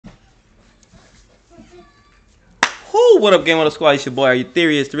Who? What up, Game on the Squad? It's your boy, Are You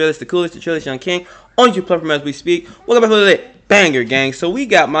Theory? The realest, the coolest, the trillest young king on your platform as we speak. Welcome back to the banger, gang. So we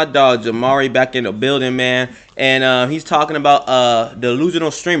got my dog Jamari back in the building, man, and he's talking about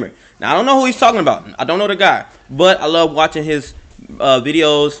delusional streamer. Now I don't know who he's talking about. I don't know the guy, but I love watching his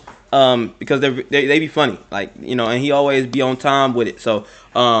videos because they be funny, like, you know, and he always be on time with it. So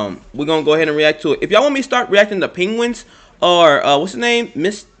we're gonna go ahead and react to it. If y'all want me to start reacting to penguins or what's his name,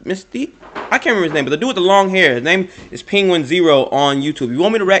 Misty? I can't remember his name, but the dude with the long hair, his name is Penguin Zero on YouTube. If you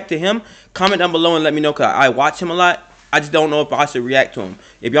want me to react to him, comment down below and let me know, because I watch him a lot. I just don't know if I should react to him.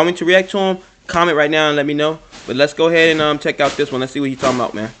 If y'all want me to react to him, comment right now and let me know. But let's go ahead and check out this one. Let's see what he's talking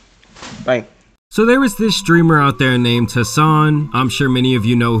about, man. Bang. So there is this streamer out there named Hasan. I'm sure many of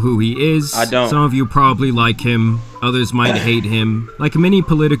you know who he is. I don't. Some of you probably like him. Others might hate him. Like many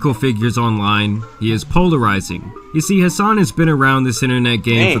political figures online, he is polarizing. You see, Hasan has been around this internet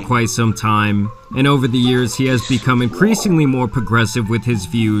game for quite some time, and over the years he has become increasingly more progressive with his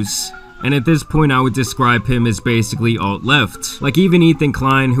views. And at this point I would describe him as basically alt-left. Like even Ethan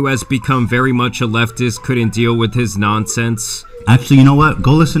Klein, who has become very much a leftist, couldn't deal with his nonsense. Actually, you know what?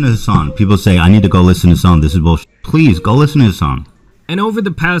 Go listen to his song. People say, I need to go listen to his song. This is bullshit. Please, go listen to his song. And over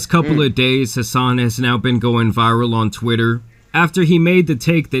the past couple of days, Hasan has now been going viral on Twitter after he made the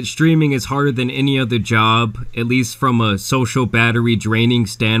take that streaming is harder than any other job, at least from a social battery draining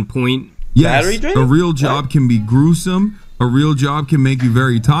standpoint. Yes, a real job can be gruesome. A real job can make you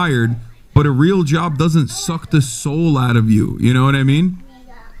very tired. But a real job doesn't suck the soul out of you. You know what I mean?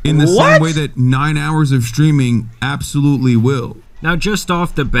 In the same way that 9 hours of streaming absolutely will. Now, just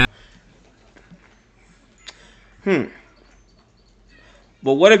off the bat. But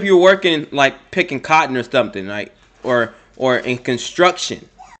what if you're working, like, picking cotton or something, like, or in construction?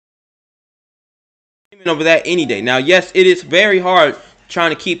 Over that any day. Now, yes, it is very hard trying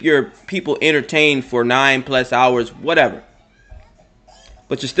to keep your people entertained for 9+ hours, whatever.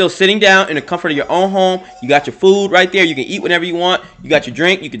 But you're still sitting down in the comfort of your own home. You got your food right there. You can eat whenever you want. You got your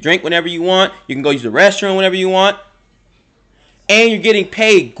drink. You can drink whenever you want. You can go use the restroom whenever you want. And you're getting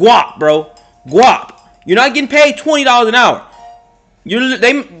paid guap, bro. Guap. You're not getting paid $20 an hour.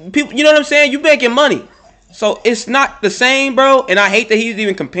 People, you know what I'm saying? You're making money. So it's not the same, bro. And I hate that he's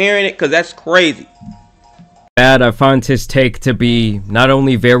even comparing it, because that's crazy. I find his take to be not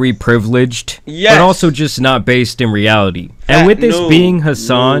only very privileged, but also just not based in reality. And with this being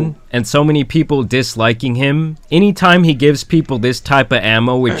Hasan, and so many people disliking him, anytime he gives people this type of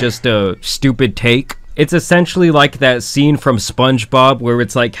ammo with just a stupid take, it's essentially like that scene from SpongeBob where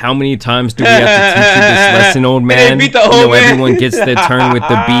it's like, how many times do we have to teach you this lesson, old man? You know, everyone gets their turn with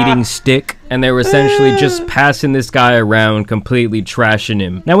the beating stick, and they're essentially just passing this guy around, completely trashing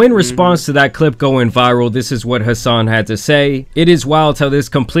him. Now, in response to that clip going viral, this is what Hasan had to say. It is wild how this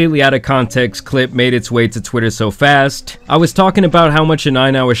completely out of context clip made its way to Twitter so fast. I was talking about how much a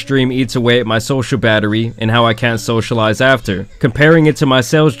 9-hour stream eats away at my social battery and how I can't socialize after. Comparing it to my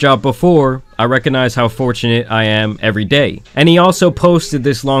sales job before, I recognize how fortunate I am every day. And he also posted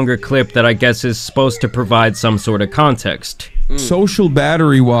this longer clip that I guess is supposed to provide some sort of context. Social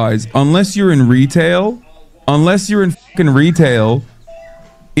battery wise, unless you're in retail,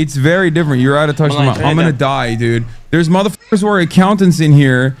 it's very different. You're out of touch. I'm gonna die, dude. There's motherfuckers who are accountants in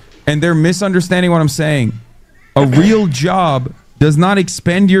here and they're misunderstanding what I'm saying. A real job does not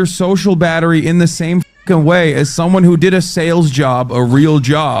expend your social battery in the same way as someone who did a sales job, a real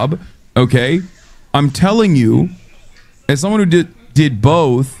job. Okay, I'm telling you, as someone who did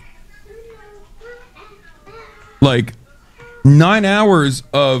both, like 9 hours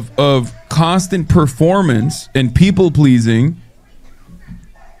of constant performance and people pleasing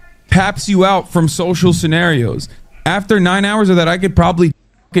taps you out from social scenarios. After 9 hours of that, I could probably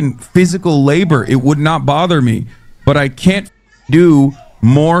fucking physical labor. It would not bother me, but I can't do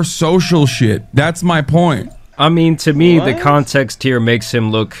more social shit. That's my point. I mean, to me, the context here makes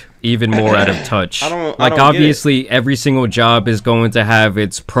him look even more out of touch. Like, obviously, every single job is going to have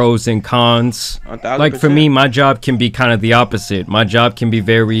its pros and cons. 1000%. Like, for me, my job can be kind of the opposite. My job can be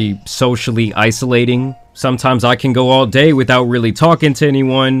very socially isolating. Sometimes I can go all day without really talking to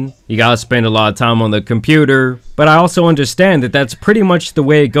anyone. You gotta spend a lot of time on the computer. But I also understand that that's pretty much the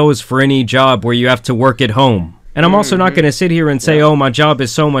way it goes for any job where you have to work at home. And I'm also not going to sit here and say, oh, my job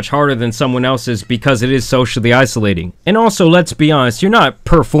is so much harder than someone else's because it is socially isolating. And also, let's be honest, you're not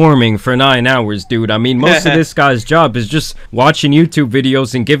performing for 9 hours, dude. I mean, most of this guy's job is just watching YouTube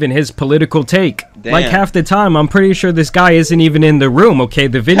videos and giving his political take. Damn. Like, half the time, I'm pretty sure this guy isn't even in the room, okay?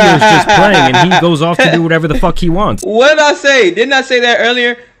 The video is just playing and he goes off to do whatever the fuck he wants. What did I say? Didn't I say that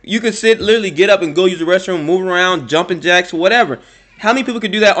earlier? You could literally get up and go use the restroom, move around, jumping jacks, whatever. How many people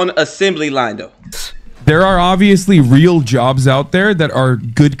could do that on an assembly line, though? there are obviously real jobs out there that are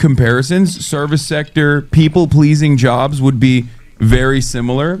good comparisons. Service sector, people-pleasing jobs would be very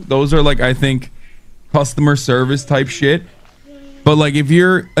similar. Those are like, I think, customer service type shit. But like if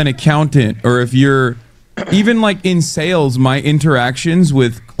you're an accountant or if you're even like in sales, my interactions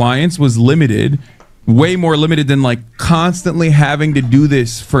with clients was limited, way more limited than like constantly having to do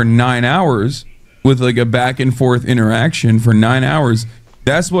this for 9 hours with like a back and forth interaction for 9 hours.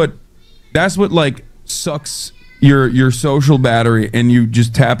 That's what like sucks your social battery and you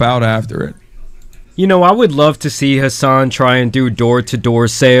just tap out after it. You know, I would love to see Hasan try and do door-to-door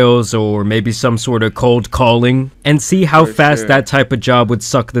sales or maybe some sort of cold calling and see how fast that type of job would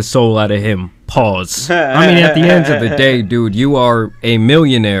suck the soul out of him. Pause. I mean, at the end of the day, dude, you are a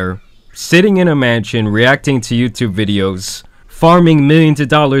millionaire sitting in a mansion reacting to YouTube videos, farming millions of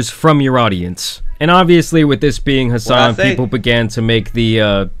dollars from your audience. And obviously with this being Hasan, people began to make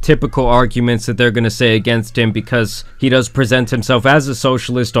the typical arguments that they're going to say against him because he does present himself as a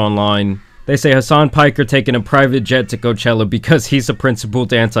socialist online. They say Hasan Piker taking a private jet to Coachella because he's a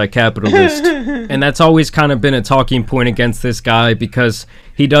principled anti-capitalist. And that's always kind of been a talking point against this guy because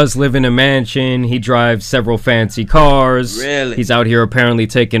he does live in a mansion, he drives several fancy cars, he's out here apparently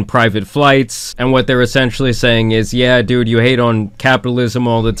taking private flights, and what they're essentially saying is, yeah, dude, you hate on capitalism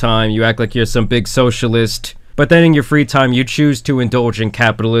all the time, you act like you're some big socialist, but then in your free time, you choose to indulge in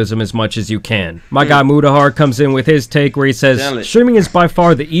capitalism as much as you can. My guy Mudahar comes in with his take where he says, streaming is by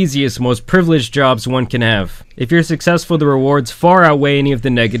far the easiest, most privileged jobs one can have. If you're successful, the rewards far outweigh any of the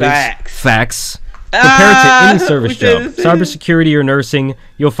negatives. Facts. Compared to any service job, cybersecurity or nursing,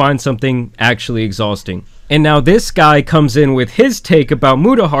 you'll find something actually exhausting. And now this guy comes in with his take about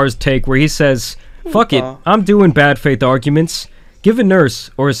Mudahar's take where he says, fuck it, I'm doing bad faith arguments. Give a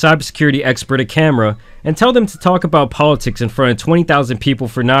nurse or a cybersecurity expert a camera and tell them to talk about politics in front of 20,000 people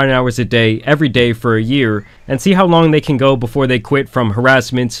for 9 hours a day, every day for a year, and see how long they can go before they quit from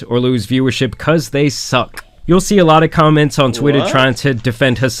harassment or lose viewership because they suck. You'll see a lot of comments on Twitter trying to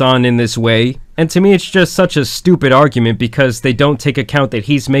defend Hasan in this way, and to me it's just such a stupid argument because they don't take account that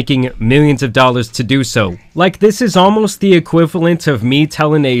he's making millions of dollars to do so. Like, this is almost the equivalent of me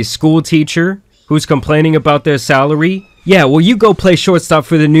telling a school teacher who's complaining about their salary, yeah, well, you go play shortstop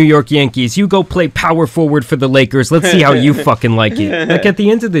for the New York Yankees. You go play power forward for the Lakers. Let's see how you fucking like it. Like, at the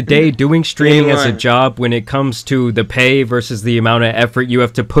end of the day, doing streaming as a job when it comes to the pay versus the amount of effort you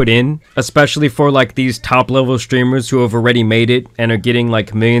have to put in, especially for, like, these top-level streamers who have already made it and are getting,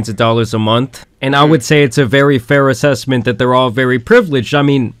 like, millions of dollars a month. And I would say it's a very fair assessment that they're all very privileged. I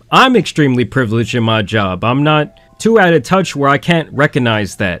mean, I'm extremely privileged in my job. I'm not too out of touch where I can't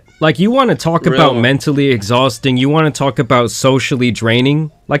recognize that. Like, you want to talk about mentally exhausting, you want to talk about socially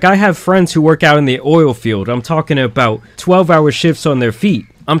draining. Like, I have friends who work out in the oil field. I'm talking about 12-hour shifts on their feet.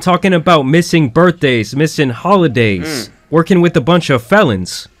 I'm talking about missing birthdays, missing holidays, working with a bunch of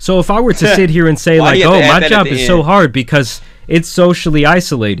felons. So if I were to sit here and say like, oh, my job is so hard because it's socially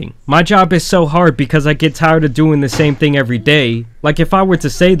isolating. My job is so hard because I get tired of doing the same thing every day. Like, if I were to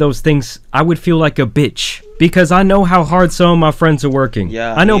say those things, I would feel like a bitch. Because I know how hard some of my friends are working.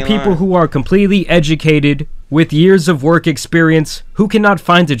 I know people who are completely educated, with years of work experience, who cannot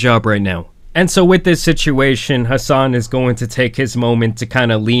find a job right now. And so with this situation, Hasan is going to take his moment to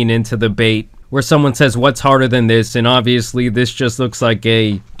kind of lean into the bait, where someone says, what's harder than this? And obviously this just looks like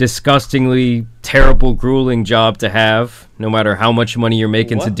a disgustingly terrible, grueling job to have, no matter how much money you're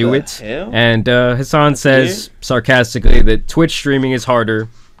making to do it. And Hasan says sarcastically that Twitch streaming is harder.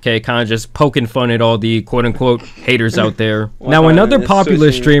 Okay, kind of just poking fun at all the quote-unquote haters out there. Now, another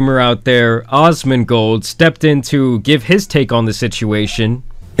popular streamer out there, Osmongold, stepped in to give his take on the situation.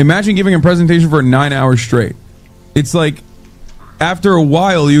 Imagine giving a presentation for 9 hours straight. It's like, after a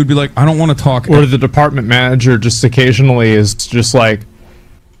while, you would be like, I don't want to talk. Or the department manager just occasionally is just like,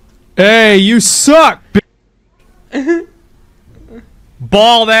 hey, you suck, bitch.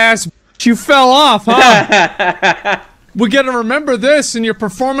 Bald ass, bitch, you fell off, huh? We gotta remember this in your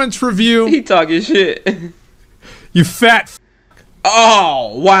performance review. He talking shit. You fat f.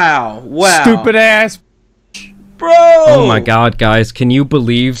 Oh, wow. Stupid ass. Bro. Oh my god, guys. Can you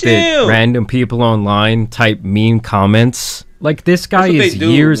believe that random people online type mean comments? Like, this guy is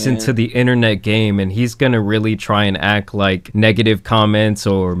years into the internet game, and he's gonna really try and act like negative comments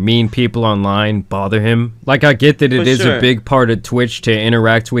or mean people online bother him. Like, I get that it is a big part of Twitch to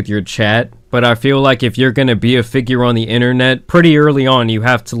interact with your chat, but I feel like if you're gonna be a figure on the internet, pretty early on you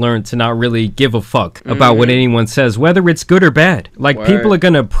have to learn to not really give a fuck about what anyone says, whether it's good or bad. Like, people are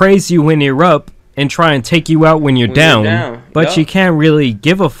gonna praise you when you're up, and try and take you out when you're down. But you can't really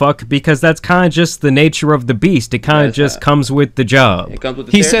give a fuck because that's kind of just the nature of the beast. It kind of just comes with the job.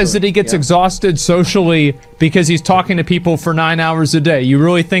 He says that he gets exhausted socially because he's talking to people for 9 hours a day. You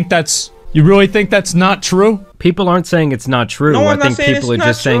really think that's not true? People aren't saying it's not true. No, I think people are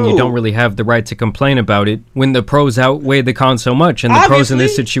just saying you don't really have the right to complain about it when the pros outweigh the cons so much. And the pros in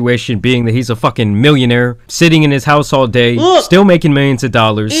this situation being that he's a fucking millionaire, sitting in his house all day, still making millions of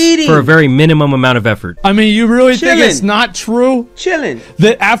dollars for a very minimum amount of effort. I mean, you really think it's not true?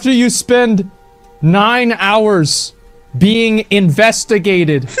 That after you spend 9 hours being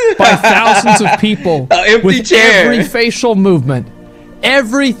investigated by thousands of people with every facial movement,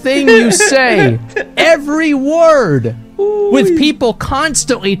 everything you say, every word, with people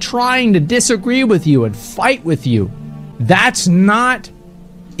constantly trying to disagree with you and fight with you, that's not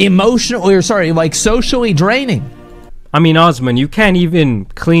socially draining. I mean, Osman, you can't even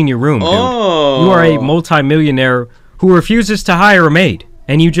clean your room, dude. You are a multi-millionaire who refuses to hire a maid.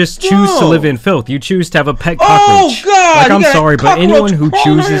 And you just choose to live in filth. You choose to have a pet cockroach. God! Like, I'm sorry, but anyone who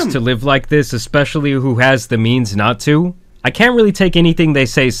chooses to live like this, especially who has the means not to, I can't really take anything they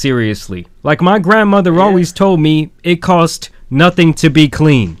say seriously. Like, my grandmother always told me it cost nothing to be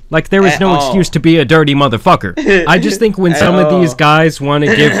clean. Like, there is no excuse to be a dirty motherfucker. I just think when some of these guys want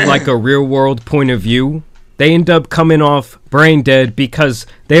to give, like, a real-world point of view, they end up coming off brain dead because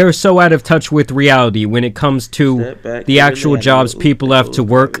they are so out of touch with reality when it comes to the actual jobs people have to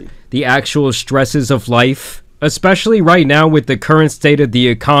work, the actual stresses of life, especially right now with the current state of the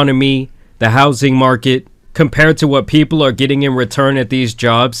economy, the housing market, compared to what people are getting in return at these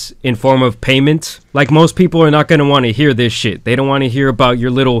jobs in form of payment. Like, most people are not going to want to hear this shit. They don't want to hear about your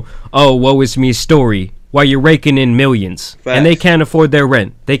little, oh, woe is me story while you're raking in millions. And they can't afford their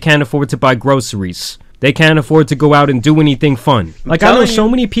rent. They can't afford to buy groceries. They can't afford to go out and do anything fun. Like, I know so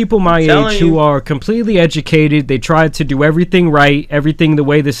many people my age who are completely educated. They tried to do everything right, everything the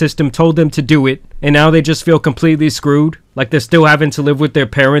way the system told them to do it, and now they just feel completely screwed. Like, they're still having to live with their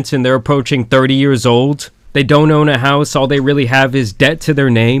parents and they're approaching 30 years old. They don't own a house. All they really have is debt to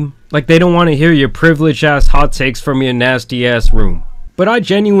their name. Like, they don't want to hear your privileged-ass hot takes from your nasty-ass room. But I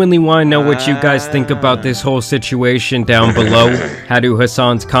genuinely want to know what you guys think about this whole situation down below. How do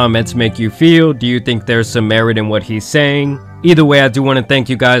Hasan's comments make you feel? Do you think there's some merit in what he's saying? Either way, I do want to thank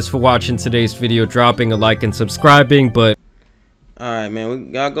you guys for watching today's video, dropping a like and subscribing, but... Alright, man, we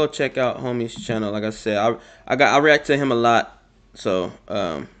gotta go check out homie's channel. Like I said, I react to him a lot, so,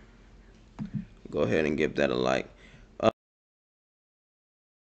 go ahead and give that a like.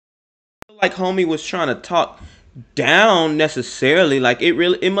 Like homie was trying to talk down necessarily. Like, it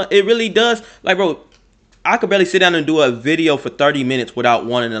really does. Like, bro, I could barely sit down and do a video for 30 minutes without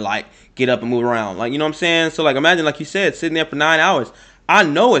wanting to, like, get up and move around. Like, you know what I'm saying? So, like, imagine, like you said, sitting there for 9 hours. I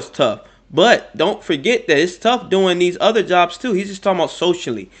know it's tough. But don't forget that it's tough doing these other jobs too. He's just talking about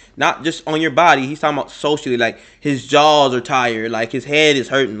socially, not just on your body. He's talking about socially, like his jaws are tired, like his head is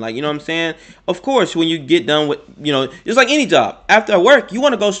hurting, like, you know what I'm saying? Of course, when you get done with, you know, it's like any job. After work, you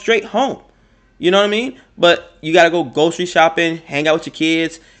want to go straight home. You know what I mean? But you got to go grocery shopping, hang out with your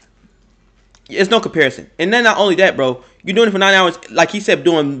kids. It's no comparison. And then not only that, bro, you're doing it for 9 hours, like he said,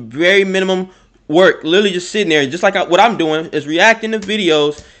 doing very minimum work, literally just sitting there, just like what I'm doing, is reacting to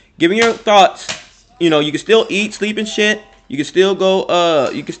videos, giving your thoughts. You know, you can still eat, sleep, and shit. You can still go,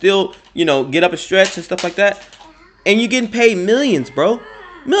 you can still, you know, get up and stretch and stuff like that. And you're getting paid millions, bro.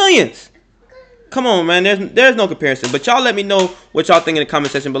 Millions. Come on, man. There's no comparison. But y'all let me know what y'all think in the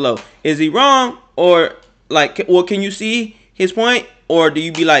comment section below. Is he wrong? Or, like, well, can you see his point? Or do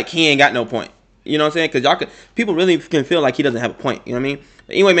you be like, he ain't got no point? You know what I'm saying? Because people really can feel like he doesn't have a point. You know what I mean?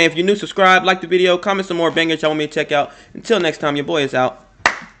 But anyway, man, if you're new, subscribe, like the video, comment some more bangers y'all want me to check out. Until next time, your boy is out.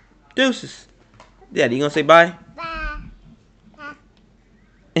 Deuces. Daddy, you gonna say bye?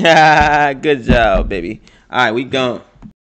 Bye. Good job, baby. Alright, we gone.